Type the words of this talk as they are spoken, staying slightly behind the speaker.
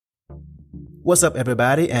What's up,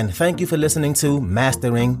 everybody, and thank you for listening to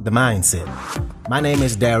Mastering the Mindset. My name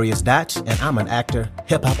is Darius Dotch, and I'm an actor,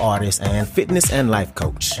 hip-hop artist, and fitness and life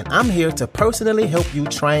coach. And I'm here to personally help you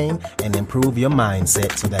train and improve your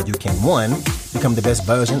mindset so that you can, 1, become the best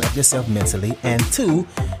version of yourself mentally, and 2,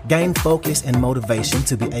 gain focus and motivation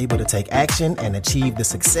to be able to take action and achieve the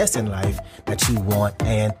success in life that you want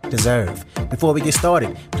and deserve. Before we get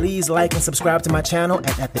started, please like and subscribe to my channel,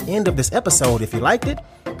 and at the end of this episode, if you liked it,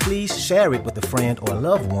 please share it with a friend or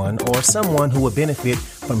loved one or someone who would benefit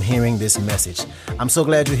from hearing this message. I'm so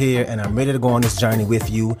glad you're here, and I'm ready to go on this journey with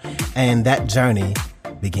you, and that journey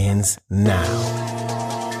begins now.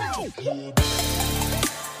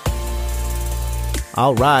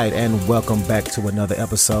 All right, and welcome back to another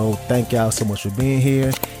episode. Thank y'all so much for being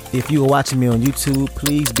here. If you are watching me on YouTube,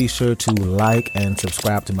 please be sure to like and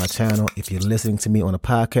subscribe to my channel. If you're listening to me on a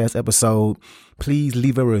podcast episode, please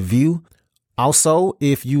leave a review. Also,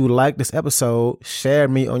 if you like this episode, share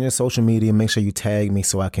me on your social media. Make sure you tag me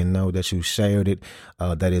so I can know that you shared it.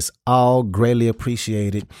 That is all greatly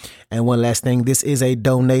appreciated. And one last thing, this is a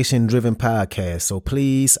donation-driven podcast. So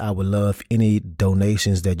please, I would love any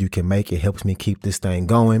donations that you can make. It helps me keep this thing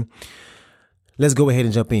going. Let's go ahead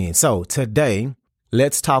and jump in. So today,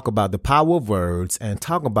 let's talk about the power of words and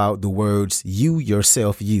talk about the words you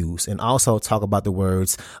yourself use, and also talk about the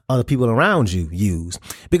words other people around you use,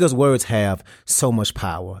 because words have so much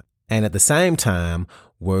power. And at the same time,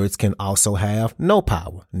 words can also have no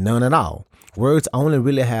power, none at all. Words only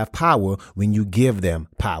really have power when you give them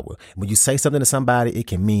power. When you say something to somebody, it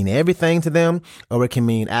can mean everything to them, or it can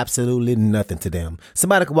mean absolutely nothing to them.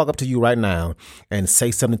 Somebody can walk up to you right now and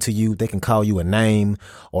say something to you. They can call you a name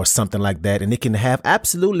or something like that, and it can have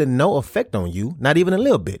absolutely no effect on you, not even a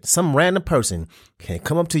little bit. Some random person can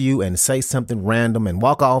come up to you and say something random and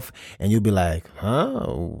walk off, and you'll be like,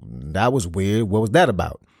 that was weird. What was that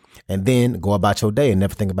about? And then go about your day and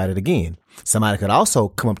never think about it again. Somebody could also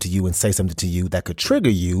come up to you and say something to you that could trigger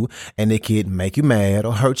you, and it could make you mad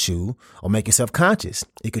or hurt you or make you self-conscious.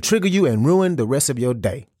 It could trigger you and ruin the rest of your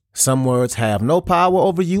day. Some words have no power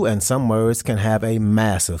over you, and some words can have a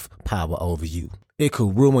massive power over you. It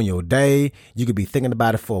could ruin your day. You could be thinking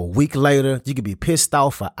about it for a week later. You could be pissed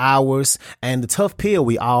off for hours. And the tough pill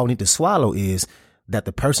we all need to swallow is that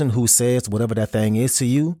the person who says whatever that thing is to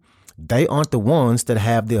you, they aren't the ones that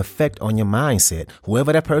have the effect on your mindset.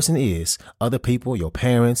 Whoever that person is, other people, your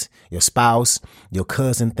parents, your spouse, your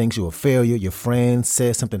cousin thinks you're a failure, your friend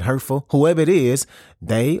says something hurtful, whoever it is,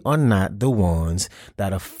 they are not the ones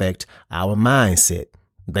that affect our mindset.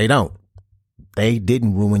 They don't. They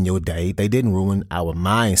didn't ruin your day. They didn't ruin our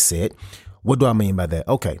mindset. What do I mean by that?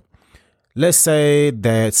 Okay. Let's say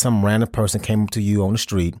that some random person came up to you on the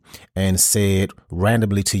street and said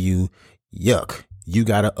randomly to you, yuck, you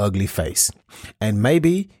got an ugly face. And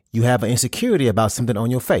maybe you have an insecurity about something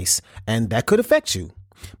on your face, and that could affect you.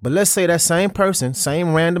 But let's say that same person,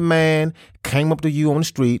 same random man came up to you on the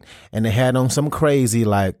street and they had on some crazy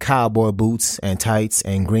like cowboy boots and tights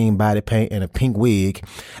and green body paint and a pink wig.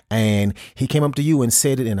 And he came up to you and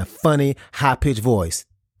said it in a funny, high-pitched voice.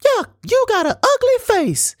 Yuck, you got an ugly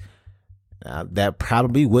face. Now, that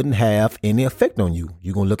probably wouldn't have any effect on you.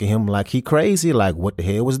 You're going to look at him like he crazy, like what the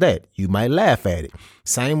hell was that? You might laugh at it.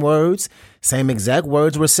 Same words, same exact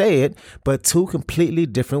words were said, but two completely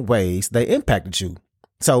different ways they impacted you.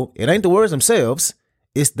 So it ain't the words themselves,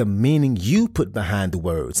 it's the meaning you put behind the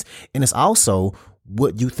words. And it's also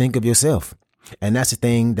what you think of yourself. And that's the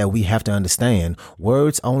thing that we have to understand.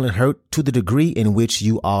 Words only hurt to the degree in which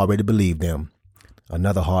you already believe them.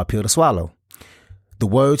 Another hard pill to swallow. The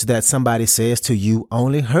words that somebody says to you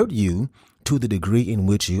only hurt you to the degree in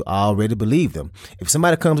which you already believe them. If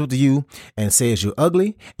somebody comes up to you and says you're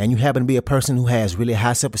ugly, and you happen to be a person who has really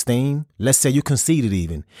high self-esteem, let's say you conceited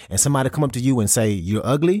even, and somebody come up to you and say you're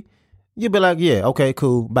ugly, you'll be like, yeah, okay,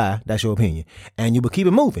 cool, bye, that's your opinion. And you will keep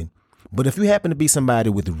it moving. But if you happen to be somebody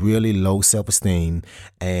with really low self-esteem,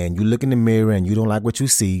 and you look in the mirror and you don't like what you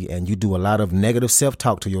see, and you do a lot of negative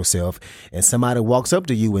self-talk to yourself, and somebody walks up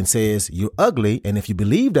to you and says you're ugly, and if you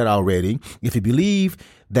believe that already, if you believe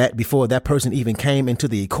that before that person even came into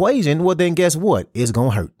the equation, well, then guess what? It's going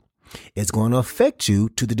to hurt. It's going to affect you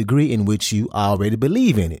to the degree in which you already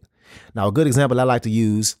believe in it. Now, a good example I like to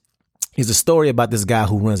use is a story about this guy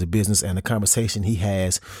who runs a business and the conversation he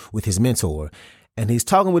has with his mentor. And he's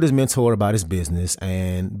talking with his mentor about his business,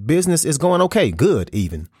 and business is going okay, good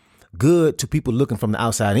even. Good to people looking from the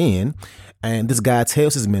outside in. And this guy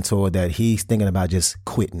tells his mentor that he's thinking about just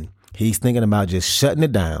quitting. He's thinking about just shutting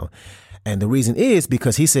it down. And the reason is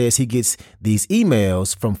because he says he gets these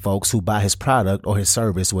emails from folks who buy his product or his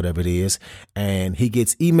service, whatever it is. And he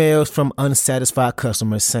gets emails from unsatisfied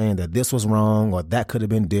customers saying that this was wrong or that could have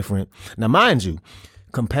been different. Now, mind you,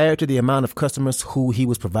 compared to the amount of customers who he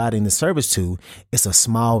was providing the service to, it's a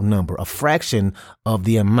small number, a fraction of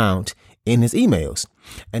the amount in his emails.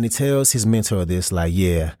 And he tells his mentor this, like,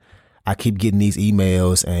 yeah, I keep getting these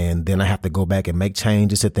emails and then I have to go back and make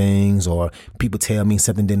changes to things, or people tell me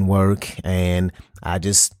something didn't work and I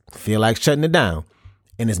just feel like shutting it down.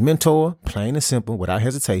 And his mentor, plain and simple, without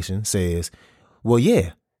hesitation, says, well,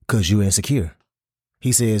 yeah, because you're insecure.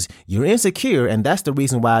 He says, you're insecure, and that's the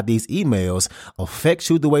reason why these emails affect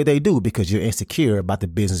you the way they do, because you're insecure about the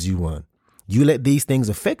business you run. You let these things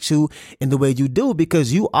affect you in the way you do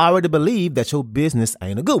because you already believe that your business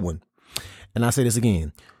ain't a good one. And I say this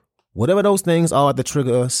again, whatever those things are that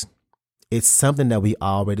trigger us, it's something that we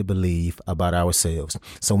already believe about ourselves.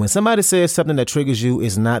 So when somebody says something that triggers you,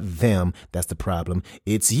 it's not them that's the problem.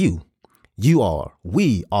 It's you.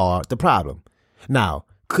 We are the problem. Now,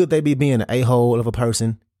 could they be being an a-hole of a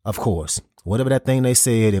person? Of course. Whatever that thing they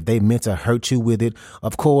said, if they meant to hurt you with it,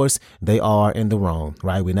 of course, they are in the wrong,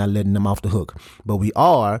 right? We're not letting them off the hook. But we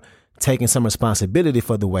are taking some responsibility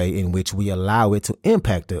for the way in which we allow it to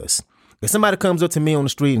impact us. If somebody comes up to me on the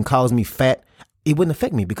street and calls me fat, it wouldn't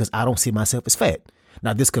affect me because I don't see myself as fat.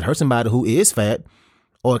 Now, this could hurt somebody who is fat,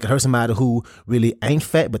 or it could hurt somebody who really ain't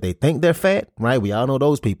fat, but they think they're fat, right? We all know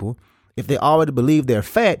those people. If they already believe they're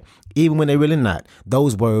fat, even when they're really not,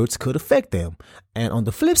 those words could affect them. And on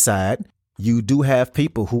the flip side, you do have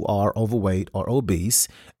people who are overweight or obese,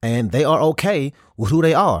 and they are okay with who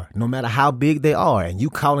they are, no matter how big they are. And you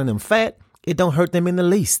calling them fat, it don't hurt them in the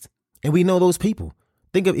least. And we know those people.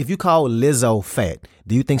 Think of if you call Lizzo fat,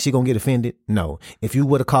 do you think she's going to get offended? No. If you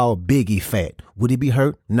were to call Biggie fat, would he be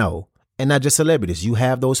hurt? No. And not just celebrities. You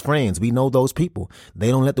have those friends. We know those people.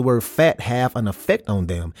 They don't let the word fat have an effect on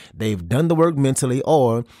them. They've done the work mentally,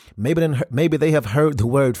 or maybe they have heard the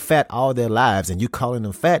word fat all their lives, and you calling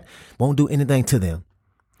them fat won't do anything to them.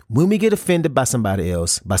 When we get offended by somebody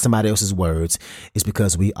else's words, it's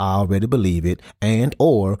because we already believe it, and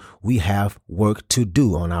or we have work to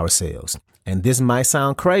do on ourselves. And this might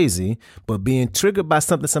sound crazy, but being triggered by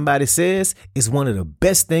something somebody says is one of the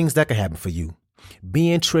best things that can happen for you.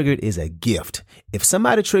 Being triggered is a gift. If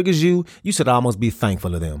somebody triggers you, you should almost be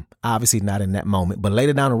thankful of them. Obviously not in that moment, but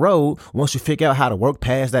later down the road, once you figure out how to work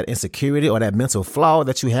past that insecurity or that mental flaw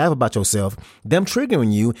that you have about yourself, them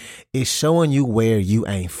triggering you is showing you where you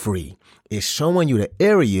ain't free. It's showing you the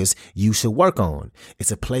areas you should work on.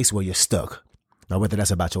 It's a place where you're stuck. Now, whether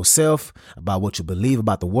that's about yourself, about what you believe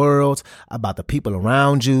about the world, about the people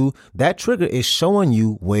around you, that trigger is showing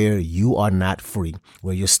you where you are not free,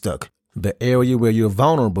 where you're stuck. The area where you're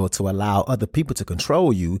vulnerable to allow other people to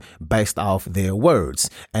control you based off their words.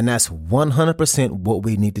 And that's 100% what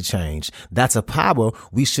we need to change. That's a power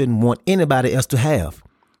we shouldn't want anybody else to have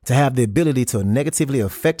the ability to negatively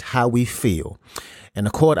affect how we feel. And the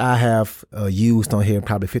quote I have used on here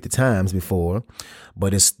probably 50 times before,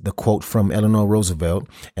 but it's the quote from Eleanor Roosevelt.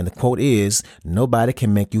 And the quote is, nobody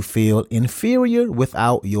can make you feel inferior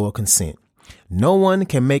without your consent. No one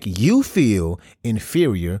can make you feel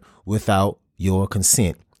inferior without your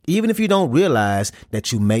consent. Even if you don't realize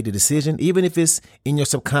that you made the decision, even if it's in your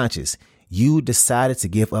subconscious, you decided to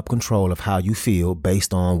give up control of how you feel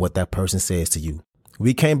based on what that person says to you.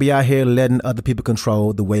 We can't be out here letting other people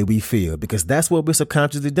control the way we feel, because that's what we're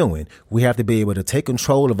subconsciously doing. We have to be able to take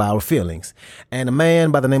control of our feelings. And a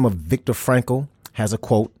man by the name of Viktor Frankl has a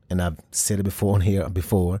quote, and I've said it before on here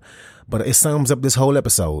before, but it sums up this whole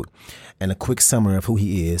episode. And a quick summary of who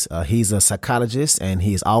he is. He's a psychologist, and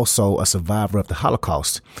he is also a survivor of the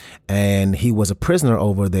Holocaust. And he was a prisoner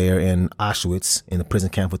over there in Auschwitz in the prison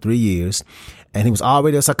camp for 3 years. And he was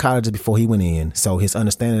already a psychologist before he went in. So his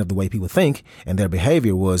understanding of the way people think and their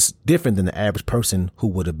behavior was different than the average person who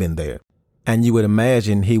would have been there. And you would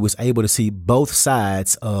imagine he was able to see both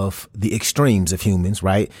sides of the extremes of humans,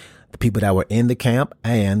 right? The people that were in the camp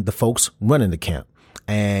and the folks running the camp.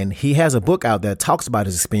 And he has a book out that talks about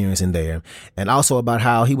his experience in there, and also about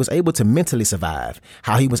how he was able to mentally survive,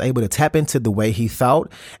 how he was able to tap into the way he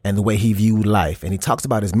thought and the way he viewed life. And he talks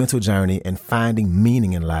about his mental journey and finding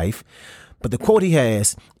meaning in life. But the quote he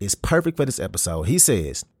has is perfect for this episode. He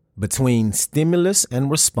says, between stimulus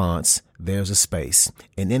and response, there's a space.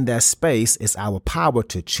 And in that space is our power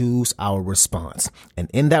to choose our response. And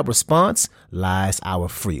in that response lies our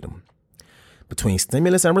freedom. Between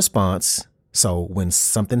stimulus and response, so when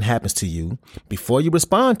something happens to you, before you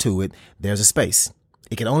respond to it, there's a space.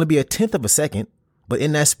 It can only be a tenth of a second, but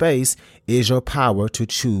in that space is your power to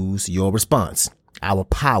choose your response. Our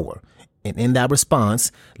power. And in that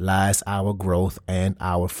response lies our growth and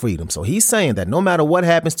our freedom. So he's saying that no matter what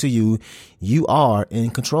happens to you, you are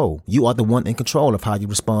in control. You are the one in control of how you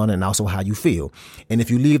respond and also how you feel. And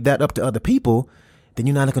if you leave that up to other people, then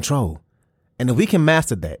you're not in control. And if we can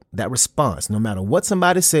master that response, no matter what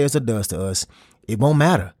somebody says or does to us, it won't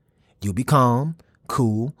matter. You'll be calm,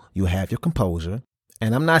 cool, you'll have your composure.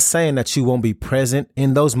 And I'm not saying that you won't be present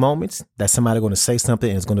in those moments, that somebody going to say something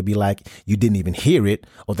and it's going to be like you didn't even hear it,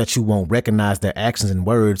 or that you won't recognize their actions and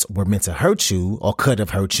words were meant to hurt you or could have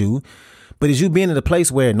hurt you. But as you being in a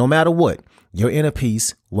place where no matter what, your inner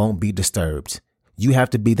peace won't be disturbed. You have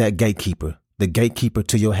to be that gatekeeper, the gatekeeper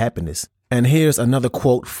to your happiness. And here's another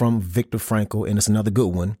quote from Viktor Frankl, and it's another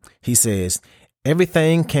good one. He says,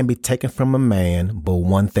 "Everything can be taken from a man but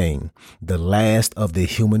one thing, the last of the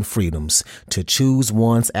human freedoms, to choose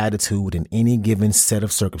one's attitude in any given set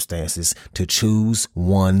of circumstances, to choose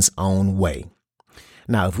one's own way."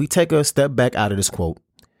 Now, if we take a step back out of this quote,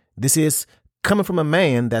 this is coming from a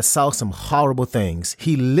man that saw some horrible things.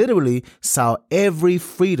 He literally saw every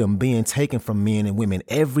freedom being taken from men and women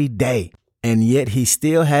every day. And yet he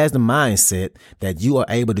still has the mindset that you are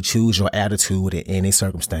able to choose your attitude in any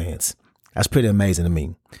circumstance. That's pretty amazing to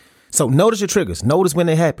me. So notice your triggers. Notice when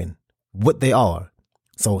they happen, what they are.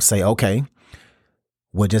 So say, okay,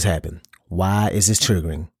 what just happened? Why is this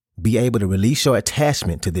triggering? Be able to release your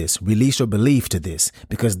attachment to this, release your belief to this,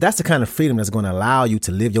 because that's the kind of freedom that's going to allow you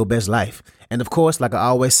to live your best life. And of course, like I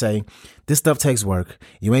always say, this stuff takes work.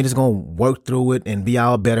 You ain't just going to work through it and be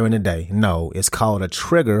all better in a day. No, it's called a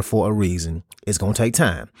trigger for a reason. It's going to take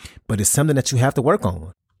time, but it's something that you have to work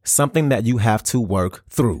on, something that you have to work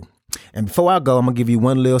through. And before I go, I'm going to give you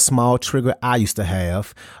one little small trigger I used to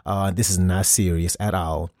have. This is not serious at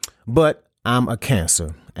all, but I'm a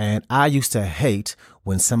Cancer, and I used to hate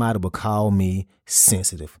when somebody would call me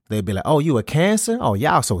sensitive. They'd be like, "Oh, you a Cancer? Oh,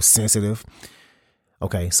 y'all so sensitive."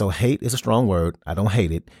 Okay, so hate is a strong word. I don't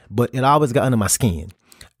hate it, but it always got under my skin.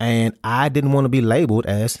 And I didn't want to be labeled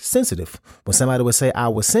as sensitive. When somebody would say I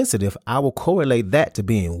was sensitive, I would correlate that to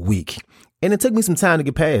being weak. And it took me some time to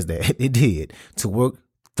get past that. It did, to work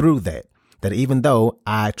through that even though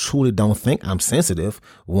I truly don't think I'm sensitive,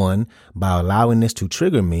 one, by allowing this to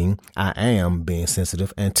trigger me, I am being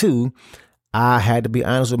sensitive. And two, I had to be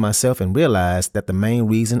honest with myself and realize that the main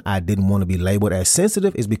reason I didn't want to be labeled as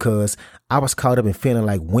sensitive is because I was caught up in feeling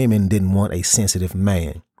like women didn't want a sensitive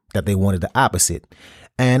man, that they wanted the opposite.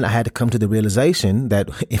 And I had to come to the realization that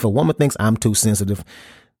if a woman thinks I'm too sensitive,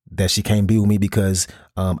 that she can't be with me because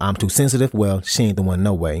I'm too sensitive, well, she ain't the one,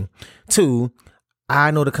 no way. Two, I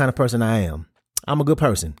know the kind of person I am. I'm a good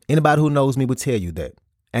person. Anybody who knows me would tell you that.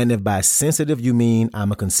 And if by sensitive you mean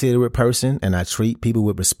I'm a considerate person and I treat people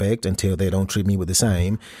with respect until they don't treat me with the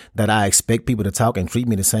same, that I expect people to talk and treat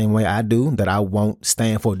me the same way I do, that I won't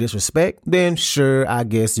stand for disrespect, then sure, I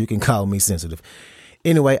guess you can call me sensitive.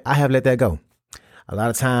 Anyway, I have let that go. A lot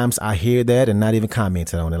of times I hear that and not even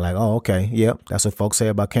commented on it. Like, oh, okay, yep, that's what folks say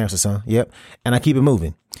about Cancer, son. Yep. And I keep it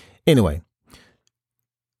moving. Anyway,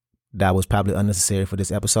 that was probably unnecessary for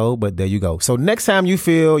this episode, but there you go. So next time you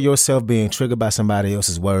feel yourself being triggered by somebody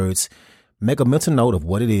else's words, make a mental note of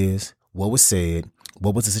what it is, what was said,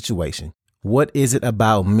 what was the situation. What is it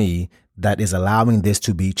about me that is allowing this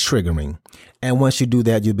to be triggering? And once you do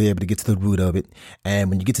that, you'll be able to get to the root of it. And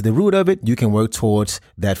when you get to the root of it, you can work towards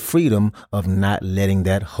that freedom of not letting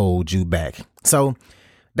that hold you back. So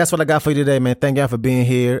that's what I got for you today, man. Thank y'all for being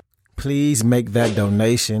here. Please make that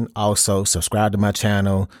donation. Also, subscribe to my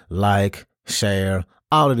channel, like, share,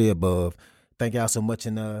 all of the above. Thank y'all so much,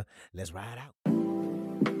 and let's ride out.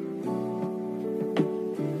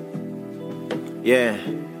 Yeah.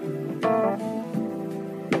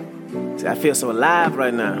 See, I feel so alive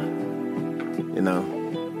right now. You know.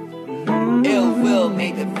 Ill Will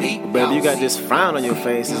made the beat. Brother, you got this frown on your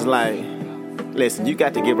face. It's like, listen, you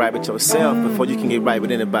got to get right with yourself before you can get right with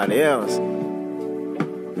anybody else.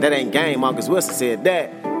 That ain't game. Marcus Wilson said that.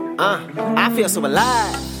 I feel so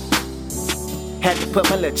alive. Had to put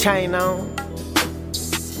my little chain on.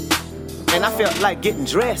 And I felt like getting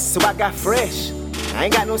dressed, so I got fresh. I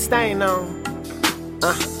ain't got no stain on.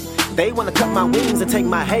 They wanna cut my wings and take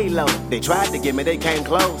my halo. They tried to get me, they came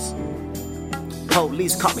close.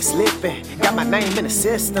 Police caught me slipping, got my name in the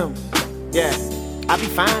system. Yeah, I be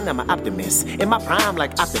fine, I'm an optimist. In my prime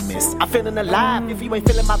like Optimus. I'm feeling alive, if you ain't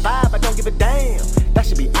feeling my vibe, I don't give a damn. That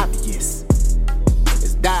should be obvious.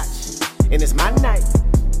 It's Dodge, and it's my night.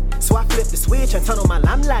 So I flip the switch and turn on my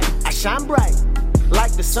limelight. I shine bright,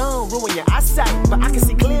 like the sun, ruin your eyesight. But I can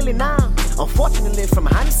see clearly now, unfortunately from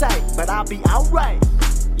hindsight. But I'll be alright,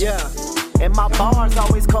 yeah. And my bar's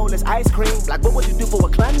always cold as ice cream. Like, what would you do for a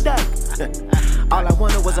Klondike? All I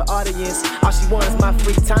wanted was an audience. All she wants is my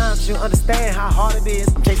free time. She'll understand how hard it is.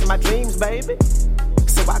 I'm chasing my dreams, baby.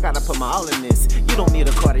 So I gotta put my all in this. You don't need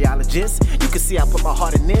a cardiologist. You can see I put my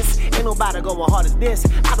heart in this. Ain't nobody going hard as this.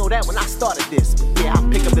 I know that when I started this. Yeah, I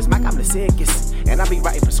pick up this mic, I'm the sickest. And I be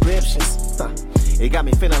writing prescriptions. It got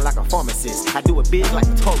me feeling like a pharmacist. I do it big like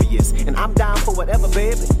Notorious. And I'm down for whatever,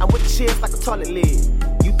 baby. I'm with the shits like a toilet lid.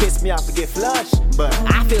 You piss me off and get flushed, but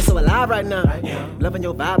I feel so alive right now. Loving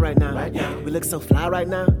your vibe right now. We look so fly right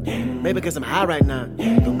now. Maybe cause I'm high right now.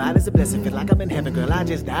 Nobody's a blessing, feel like I'm in heaven, girl. I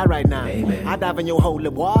just die right now. I dive in your holy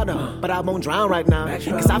water, but I won't drown right now.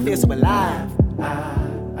 Cause I feel so alive.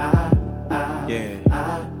 Yeah.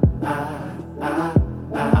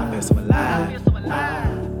 I feel so alive.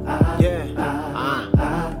 Yeah.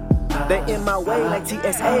 They in my way like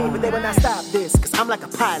TSA, but they will not stop this. Cause I'm like a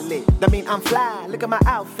pilot. That mean I'm fly. Look at my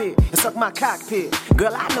outfit and suck my cockpit.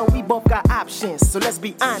 Girl, I know we both got options, so let's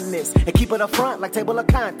be honest and keep it up front like table of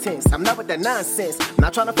contents. I'm not with that nonsense. I'm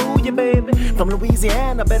not trying to fool you, baby. From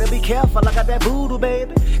Louisiana, better be careful. I got that voodoo,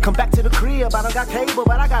 baby. Come back to the crib. I don't got cable,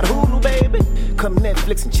 but I got Hulu, baby. Come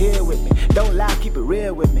Netflix and chill with me. Don't lie, keep it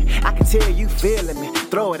real with me. I can tell you feeling me.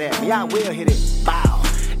 Throw it at me, I will hit it. Bow.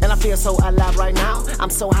 And I feel so alive right now. I'm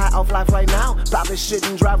so high off life right now. Probably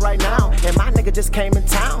shouldn't drive right now. And my nigga just came in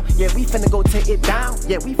town. Yeah, we finna go take it down.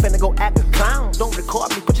 Yeah, we finna go act a clown. Don't record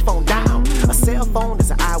me, put your phone down. A cell phone is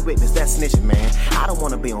an eyewitness, that's snitching, man. I don't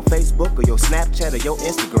wanna be on Facebook or your Snapchat or your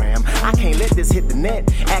Instagram. I can't let this hit the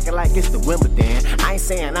net, acting like it's the Wimbledon. I ain't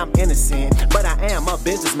saying I'm innocent, but I am a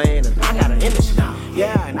businessman. And I got an image now.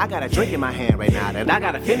 Yeah, and I got a drink in my hand right now that I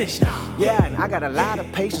gotta finish now. Yeah, and I got a lot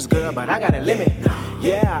of patience, girl, but I got a limit now.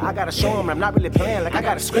 Yeah, I gotta show them I'm not really playing like I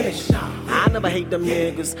gotta scrimmage. I never hate them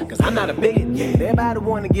niggas, cause I'm not a bigot. Everybody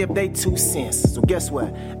wanna give they 2 cents. So guess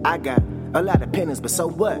what? I got a lot of pennies, but so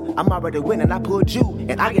what? I'm already winning, I pulled you,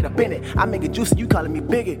 and I get up in it. I make it juicy, you calling me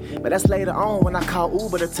bigot. But that's later on when I call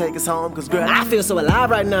Uber to take us home. Cause girl, I feel so alive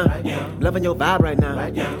right now. Loving your vibe right now.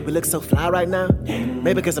 We look so fly right now.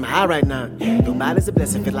 Maybe cause I'm high right now. Nobody's a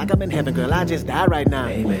blessing, feel like I'm in heaven, girl. I just die right now.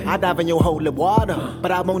 I dive in your holy water,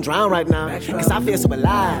 but I won't drown right now. Cause I feel so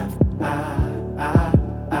alive.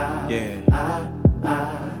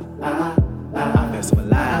 Yeah.